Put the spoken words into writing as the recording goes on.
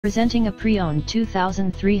Presenting a pre-owned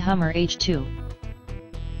 2003 Hummer H2.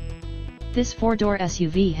 This four-door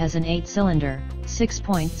SUV has an 8-cylinder,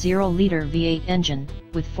 6.0-liter V8 engine,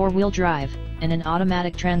 with four-wheel drive, and an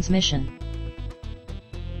automatic transmission.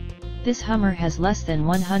 This Hummer has less than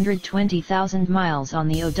 120,000 miles on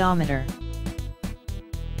the odometer.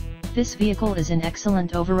 This vehicle is in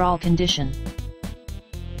excellent overall condition.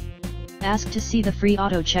 Ask to see the free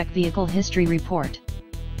AutoCheck Vehicle History Report.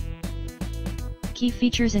 Key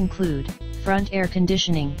features include front air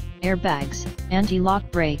conditioning, airbags,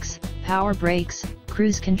 anti-lock brakes, power brakes,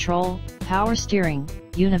 cruise control, power steering,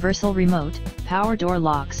 universal remote, power door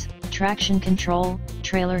locks, traction control,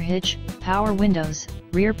 trailer hitch, power windows,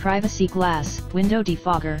 rear privacy glass, window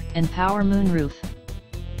defogger, and power moonroof.